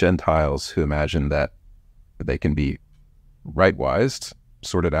Gentiles who imagine that they can be right-wised,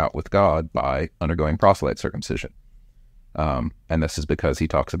 sorted out with God by undergoing proselyte circumcision. And this is because he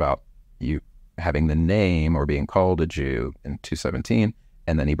talks about you having the name or being called a Jew in 2:17,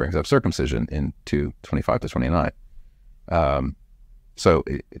 and then he brings up circumcision in 2:25-29. So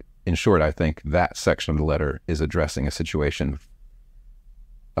in short, I think that section of the letter is addressing a situation,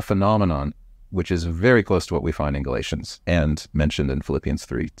 a phenomenon, which is very close to what we find in Galatians and mentioned in Philippians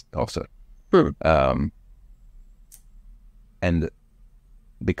 3 also. And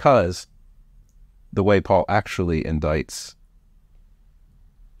because the way Paul actually indicts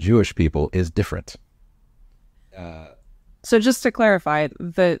Jewish people is different. So just to clarify,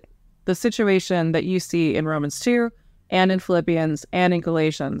 the situation that you see in Romans 2 and in Philippians and in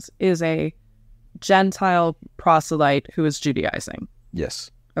Galatians is a Gentile proselyte who is Judaizing. Yes.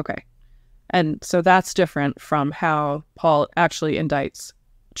 Okay. And so that's different from how Paul actually indicts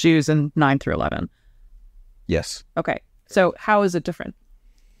Jews in 9 through 11. Yes. Okay. So how is it different?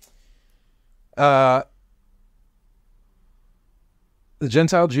 The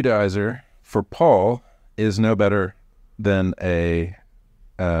Gentile Judaizer for Paul is no better than a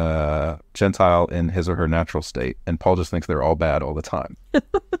Gentile in his or her natural state, and Paul just thinks they're all bad all the time.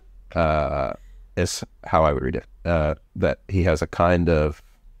 is how I would read it. That he has a kind of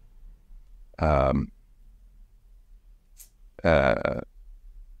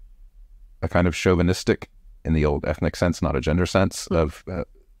chauvinistic, in the old ethnic sense, not a gender sense, of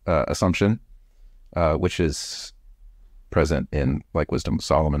assumption, which is present in like Wisdom of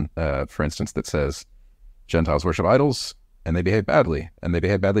Solomon, for instance, that says Gentiles worship idols and they behave badly, and they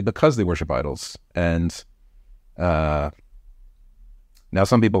behave badly because they worship idols. And now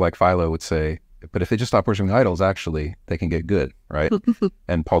some people like Philo would say, but if they just stop worshiping idols, actually they can get good, right?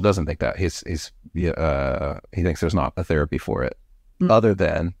 And Paul doesn't think that. He thinks there's not a therapy for it other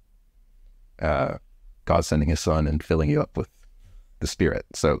than God sending his son and filling you up with the Spirit.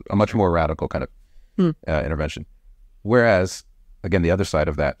 So a much more radical kind of intervention. Whereas, again, the other side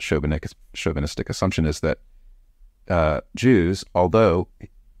of that chauvinistic assumption is that Jews, although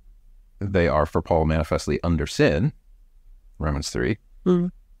they are for Paul manifestly under sin, Romans 3,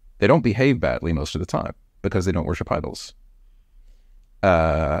 they don't behave badly most of the time because they don't worship idols.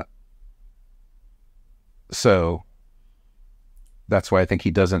 So that's why I think he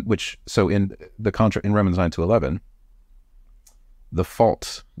doesn't, so in Romans 9-11, the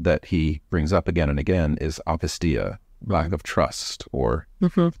fault that he brings up again and again is apistia, lack of trust or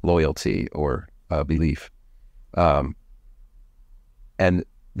loyalty or belief. And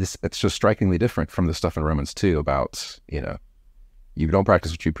it's just strikingly different from the stuff in Romans 2 about, you don't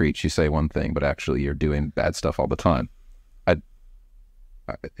practice what you preach, you say one thing, but actually you're doing bad stuff all the time.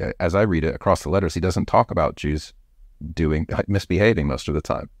 As I read it across the letters, he doesn't talk about Jews misbehaving most of the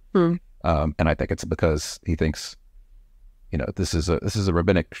time. And I think it's because he thinks, this is a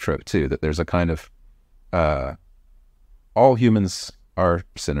rabbinic trope too, that there's a kind of, all humans are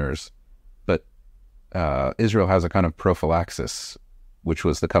sinners, but Israel has a kind of prophylaxis, which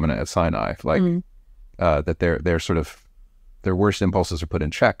was the covenant at Sinai, that their worst impulses are put in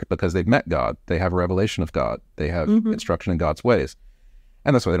check because they've met God. They have a revelation of God. They have instruction in God's ways.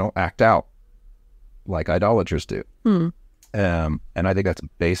 And that's why they don't act out like idolaters do. And I think that's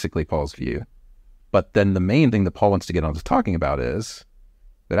basically Paul's view. But then the main thing that Paul wants to get on to talking about is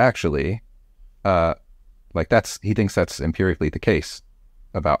that actually, he thinks that's empirically the case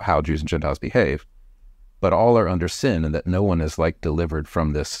about how Jews and Gentiles behave, but all are under sin, and that no one is delivered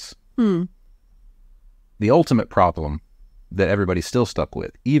from this. The ultimate problem that everybody's still stuck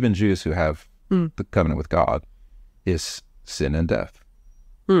with, even Jews who have the covenant with God, is sin and death.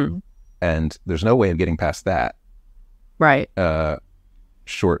 And there's no way of getting past that. Right.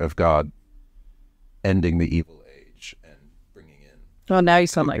 Short of God ending the evil age and bringing in... Oh, now you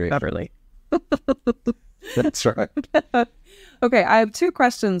sound like Beverly. That's right. Okay, I have two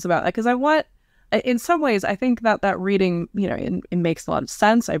questions about that, because in some ways, I think that reading, it makes a lot of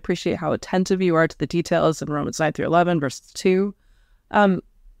sense. I appreciate how attentive you are to the details in Romans 9-11, verses 2. I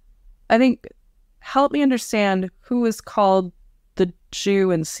think, help me understand who is called the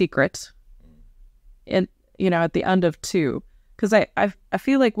Jew in secret, at the end of 2. Because I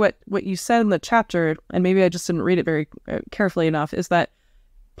feel like what you said in the chapter, and maybe I just didn't read it very carefully enough, is that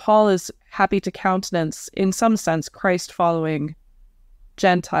Paul is happy to countenance, in some sense, Christ following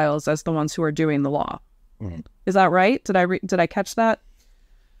Gentiles as the ones who are doing the law. Is that right? Did I catch that?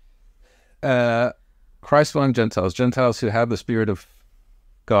 Christ following Gentiles who have the Spirit of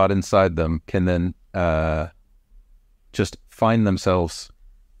God inside them can then just find themselves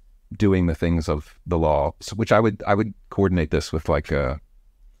doing the things of the law, which I would coordinate this with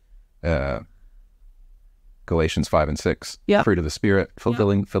Galatians 5 and 6, fruit of the Spirit,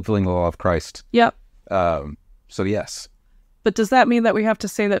 fulfilling the law of Christ. So yes. But does that mean that we have to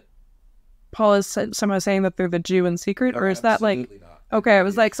say that Paul is somehow saying that they're the Jew in secret, or is that not. Okay, I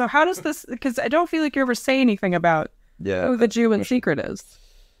was so how does this? Because I don't feel like you ever say anything about who the Jew in secret is.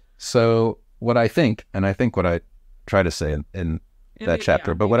 So what I think, and I think what I try to say in that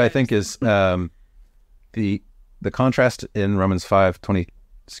chapter, but what I think is the contrast in Romans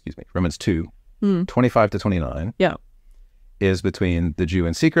 2, 25 to 29 is between the Jew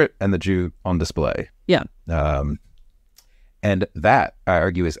in secret and the Jew on display. And that, I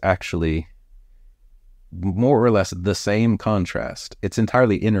argue, is actually more or less the same contrast. It's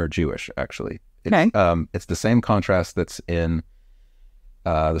entirely inner Jewish, actually. It's the same contrast that's in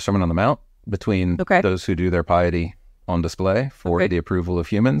the Sermon on the Mount between those who do their piety on display for the approval of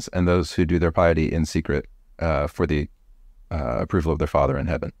humans and those who do their piety in secret for the approval of their Father in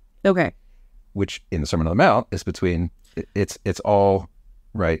heaven. Which in the Sermon on the Mount is between, it's all,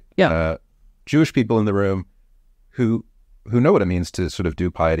 right, Jewish people in the room who know what it means to sort of do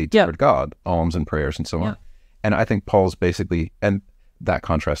piety toward God, alms and prayers and so on. And I think Paul's basically, and that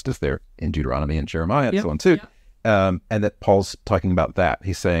contrast is there in Deuteronomy and Jeremiah and so on too. And that Paul's talking about that.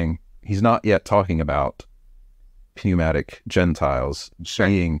 He's saying he's not yet talking about pneumatic Gentiles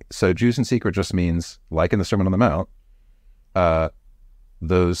being. So Jews in secret just means, like in the Sermon on the Mount,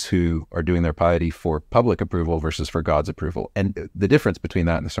 those who are doing their piety for public approval versus for God's approval. And the difference between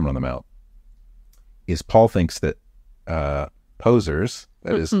that and the Sermon on the Mount is Paul thinks that posers,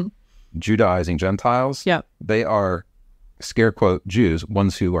 that is Judaizing Gentiles, they are scare quote Jews,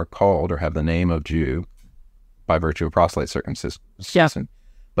 ones who are called or have the name of Jew by virtue of proselyte circumcision.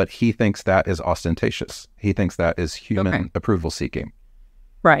 But he thinks that is ostentatious. He thinks that is human approval seeking.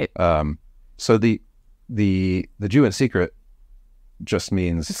 Right. So the Jew in secret just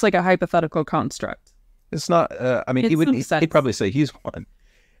means, it's like a hypothetical construct. It's not. I mean, he'd probably say he's one,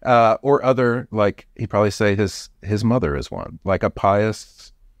 or other. Like he'd probably say his mother is one, like a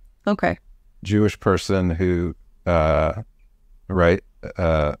pious, Jewish person who, right?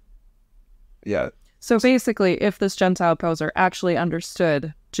 Yeah. So basically, if this Gentile poser actually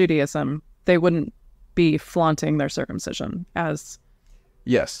understood Judaism, they wouldn't be flaunting their circumcision as.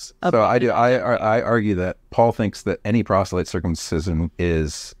 Yes. So I do. I argue that Paul thinks that any proselyte circumcision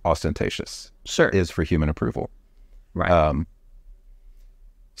is ostentatious. Sure. Is for human approval. Right.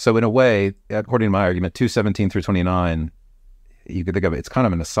 So in a way, according to my argument, 2:17 through 29, you could think of it, it's kind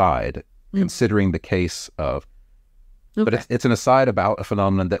of an aside, considering the case of, but it's an aside about a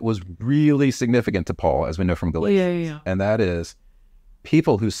phenomenon that was really significant to Paul, as we know from Galatians. And that is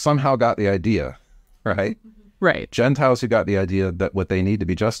people who somehow got the idea, right? Right. Gentiles who got the idea that what they need to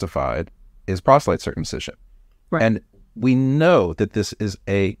be justified is proselyte circumcision. Right. And we know that this is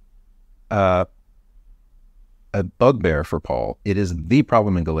a bugbear for Paul. It is the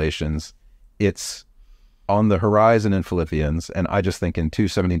problem in Galatians. It's on the horizon in Philippians. And I just think in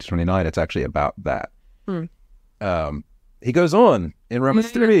 2:17 to 29, it's actually about that. He goes on in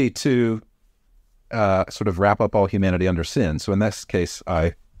Romans 3 to sort of wrap up all humanity under sin. So in this case,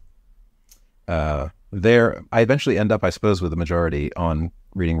 I eventually end up, I suppose, with the majority on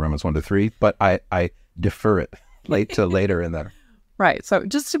reading Romans 1 to 3, but I defer it later in there. Right. So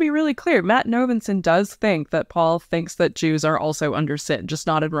just to be really clear, Matt Novenson does think that Paul thinks that Jews are also under sin, just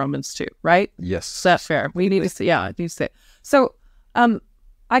not in Romans 2, right? Yes. Is that fair? We need to say, I need to say. So I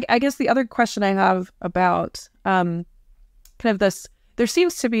guess the other question I have about kind of this, there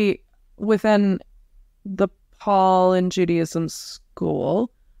seems to be within the Paul and Judaism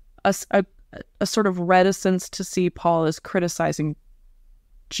school a sort of reticence to see Paul as criticizing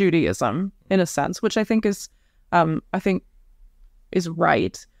Judaism in a sense, which I think is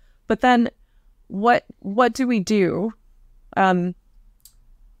right. But then what do we do? Because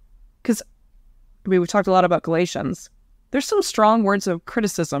we've talked a lot about Galatians. There's some strong words of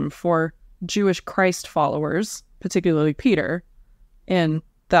criticism for Jewish Christ followers, particularly Peter, in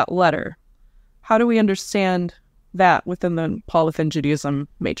that letter. How do we understand that within the Paul within Judaism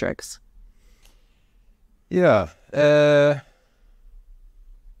matrix? Yeah. So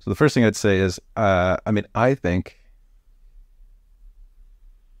the first thing I'd say is, I think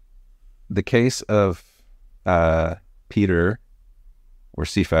the case of Peter or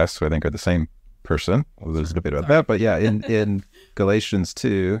Cephas, who I think are the same person, well, there's a debate about that, but yeah, in Galatians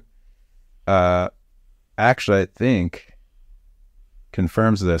 2, actually I think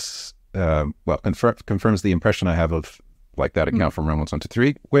confirms this, confirms the impression I have of like that account from Romans 1 to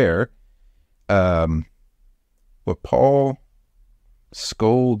 3, where what Paul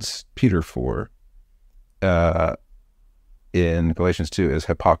scolds Peter for in Galatians 2 is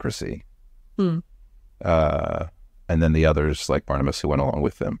hypocrisy. And then the others, like Barnabas, who went along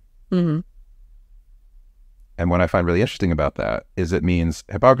with them. And what I find really interesting about that is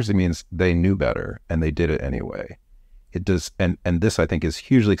hypocrisy means they knew better and they did it anyway. It does, and this I think is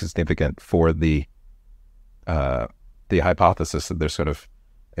hugely significant for the hypothesis that there's sort of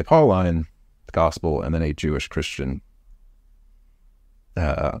a Pauline gospel and then a Jewish Christian,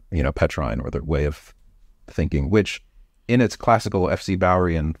 Petrine, or the way of thinking, which in its classical F.C.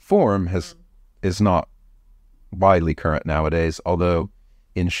 Bowerian form is not widely current nowadays, although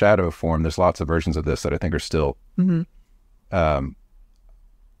in shadow form, there's lots of versions of this that I think are still,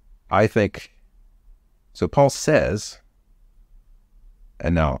 I think, so Paul says,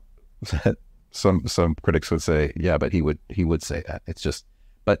 and now some critics would say, yeah, but he would say that. It's just,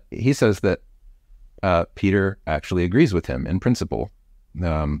 but he says that Peter actually agrees with him in principle,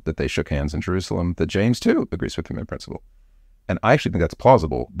 that they shook hands in Jerusalem, that James too agrees with him in principle. And I actually think that's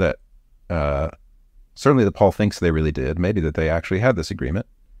plausible, that certainly that Paul thinks they really did, maybe that they actually had this agreement,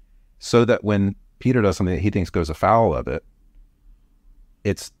 so that when Peter does something that he thinks goes afoul of it,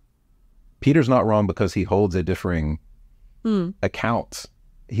 Peter's not wrong because he holds a differing account.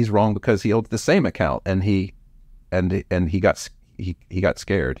 He's wrong because he holds the same account, and he got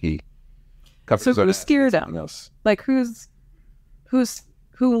scared. He So who steered him? Like who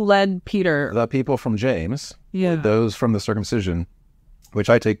led Peter? The people from James. Yeah. Those from the circumcision, which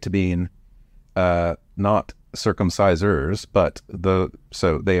I take to mean not circumcisers, but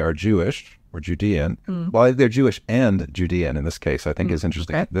so they are Jewish or Judean. Well, they're Jewish and Judean in this case. I think is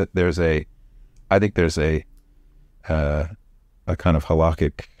interesting. Okay. That there's a kind of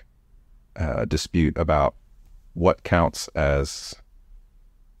halakhic dispute about what counts as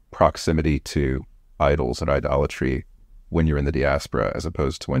proximity to idols and idolatry when you're in the diaspora as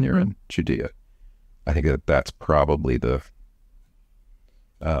opposed to when you're in Judea. I think that's probably the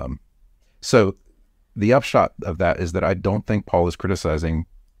so the upshot of that is that I don't think Paul is criticizing,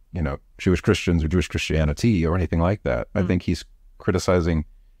 Jewish Christians or Jewish Christianity or anything like that. I think he's criticizing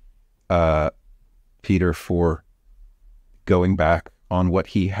Peter for going back on what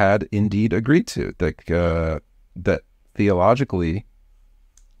he had indeed agreed to, that theologically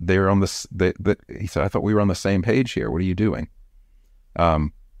they're on this. He said, "I thought we were on the same page here. What are you doing?"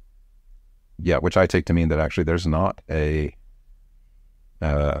 Which I take to mean that actually there's not a.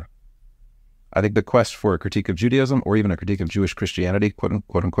 I think the quest for a critique of Judaism or even a critique of Jewish Christianity, quote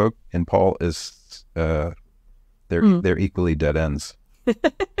unquote, in Paul is they're equally dead ends, in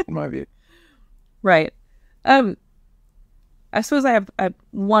my view. Right. I suppose I have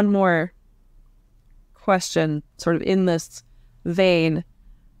one more question, sort of in this vein,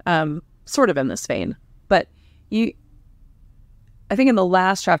 but I think in the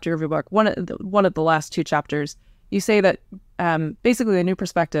last chapter of your book, one of the last two chapters, you say that basically the new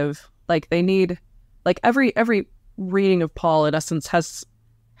perspective, like they need, like every reading of Paul in essence has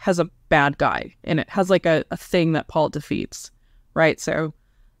a bad guy in it, has like a thing that Paul defeats, right? So,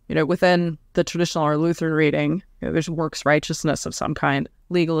 within the traditional or Lutheran reading, there's works righteousness of some kind,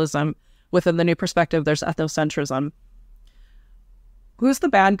 legalism. Within the new perspective, there's ethnocentrism. Who's the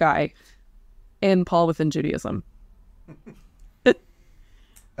bad guy in Paul within Judaism?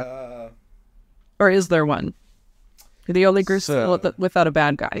 Or is there one? The only group without a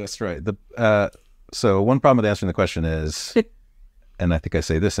bad guy. That's right. So one problem with answering the question is, and I think I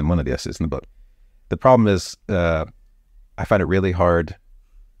say this in one of the essays in the book, the problem is I find it really hard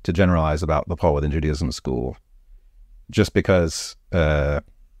to generalize about the Paul within Judaism school, just because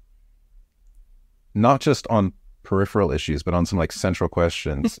not just on peripheral issues, but on some like central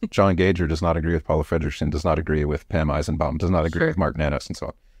questions. John Gager does not agree with Paula Fredrickson, does not agree with Pam Eisenbaum, does not agree with Mark Nanos, and so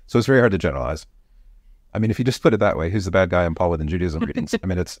on. So it's very hard to generalize. I mean, if you just put it that way, who's the bad guy in Paul within Judaism readings? I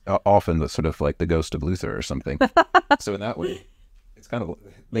mean, it's often the sort of like the ghost of Luther or something. So in that way, it's kind of,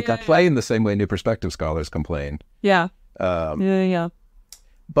 they complain the same way New Perspective scholars complain. Yeah. But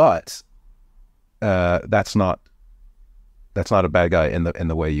that's not a bad guy in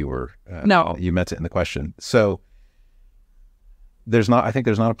the way you were you meant it in the question. So I think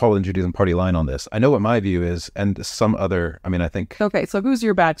there's not a Paul within Judaism party line on this. I know what my view is, and some other. I mean, I think. Okay, so who's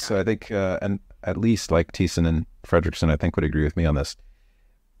your bad guy? So I think, and at least like Thiessen and Fredrickson, I think would agree with me on this.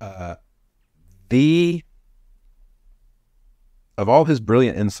 Of all his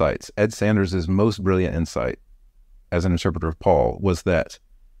brilliant insights, Ed Sanders' most brilliant insight as an interpreter of Paul was that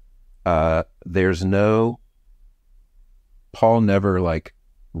Paul never like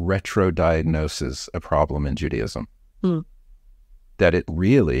retro-diagnoses a problem in Judaism. That it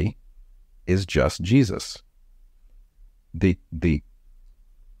really is just Jesus.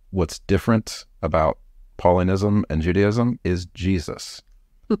 What's different about Paulinism and Judaism is Jesus,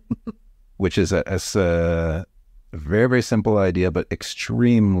 which is a very, very simple idea, but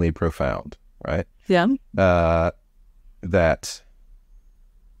extremely profound, right? Yeah.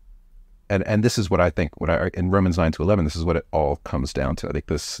 And this is what I think, in Romans 9-11, this is what it all comes down to. I think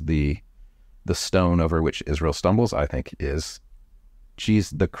the stone over which Israel stumbles, I think, is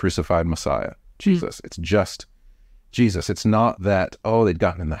the crucified Messiah, Jesus. It's just Jesus. It's not that, they'd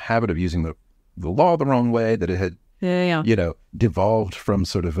gotten in the habit of using the law the wrong way, that it had, devolved from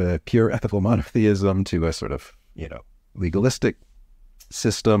sort of a pure ethical monotheism to a sort of, legalistic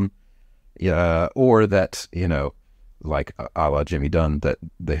system, or that, like a la Jimmy Dunn, that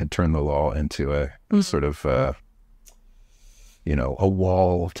they had turned the law into a sort of, a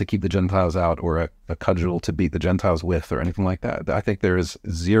wall to keep the Gentiles out, or a cudgel to beat the Gentiles with, or anything like that. I think there is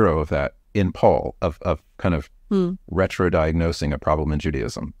zero of that in Paul, of kind of retro-diagnosing a problem in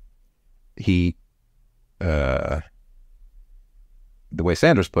Judaism. He, the way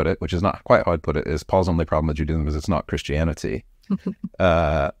Sanders put it, which is not quite how I'd put it, is Paul's only problem with Judaism is it's not Christianity.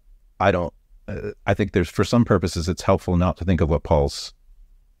 I think for some purposes, it's helpful not to think of what Paul's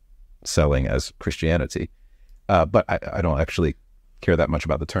selling as Christianity. But I don't actually care that much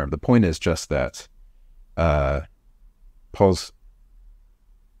about the term. The point is just that Paul's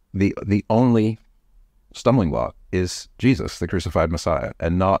the only stumbling block is Jesus, the crucified Messiah,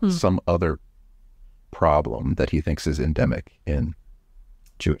 and not some other problem that he thinks is endemic in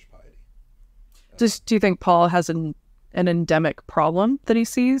Jewish piety. Do you think Paul has an endemic problem that he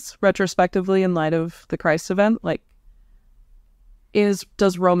sees retrospectively in light of the Christ event? Like,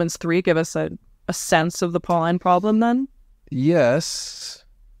 does Romans 3 give us a sense of the Pauline problem then? Yes.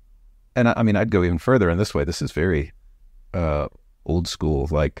 And I mean, I'd go even further in this way. This is very old school,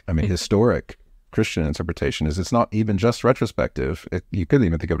 historic Christian interpretation is it's not even just retrospective. You could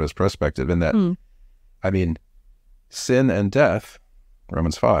even think of it as prospective in that, sin and death,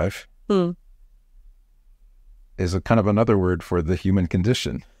 Romans 5, is a kind of another word for the human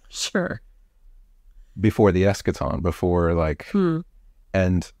condition. Sure. Before the eschaton,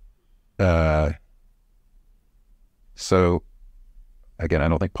 so again, I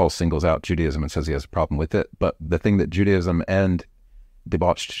don't think Paul singles out Judaism and says he has a problem with it, but the thing that Judaism and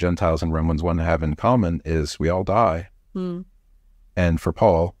debauched Gentiles in Romans 1 have in common is we all die. And for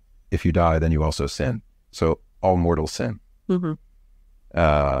Paul, if you die, then you also sin. So all mortals sin.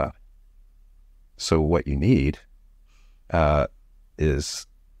 So what you need is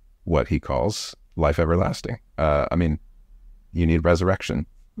what he calls life everlasting. You need resurrection,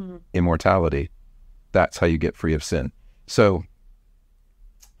 immortality. That's how you get free of sin. So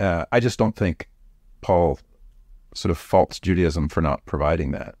I just don't think Paul sort of faults Judaism for not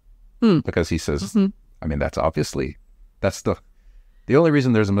providing that, because he says, that's the only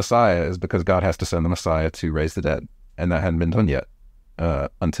reason there's a Messiah is because God has to send the Messiah to raise the dead, and that hadn't been done yet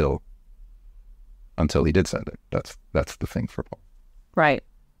until he did send it. That's the thing for Paul. Right.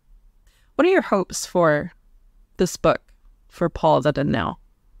 What are your hopes for this book for Paul that and now?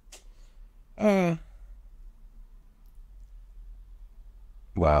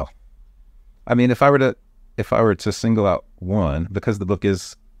 Wow. I mean, if I were to single out one, because the book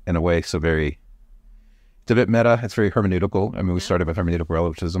is in a way it's a bit meta. It's very hermeneutical. I mean, we started with hermeneutical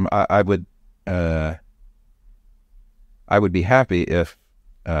relativism. I would be happy if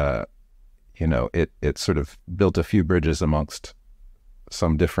it sort of built a few bridges amongst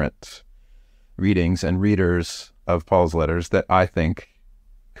some different readings and readers of Paul's letters that I think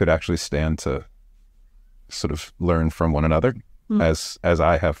could actually stand to sort of learn from one another, as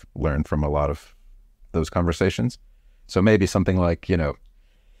I have learned from a lot of those conversations. So maybe something like,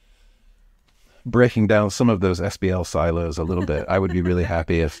 breaking down some of those SBL silos a little bit. I would be really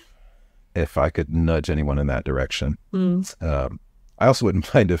happy if I could nudge anyone in that direction. I also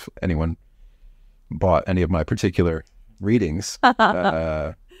wouldn't mind if anyone bought any of my particular readings.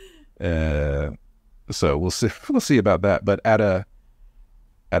 So we'll see about that. But at a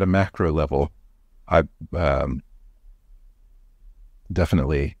macro level, I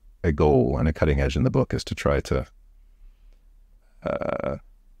definitely a goal and a cutting edge in the book is to try to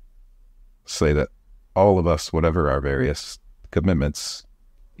say that all of us, whatever our various commitments,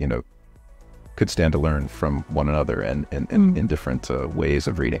 could stand to learn from one another and in different ways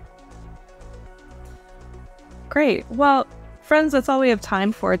of reading. Great. Well, friends, that's all we have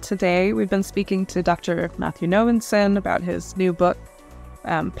time for today. We've been speaking to Dr. Matthew Novenson about his new book,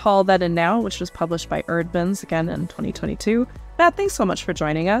 Paul Then and Now, which was published by Eerdmans again in 2022. Matt, thanks so much for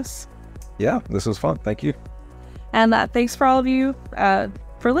joining us. Yeah, this was fun. Thank you. And thanks for all of you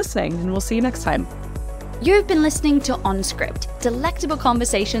for listening, and we'll see you next time. You've been listening to OnScript, delectable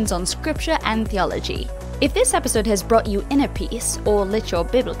conversations on scripture and theology. If this episode has brought you inner peace or lit your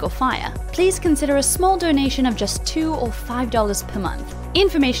biblical fire, please consider a small donation of just $2 or $5 per month.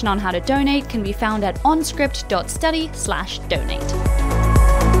 Information on how to donate can be found at onscript.study/donate.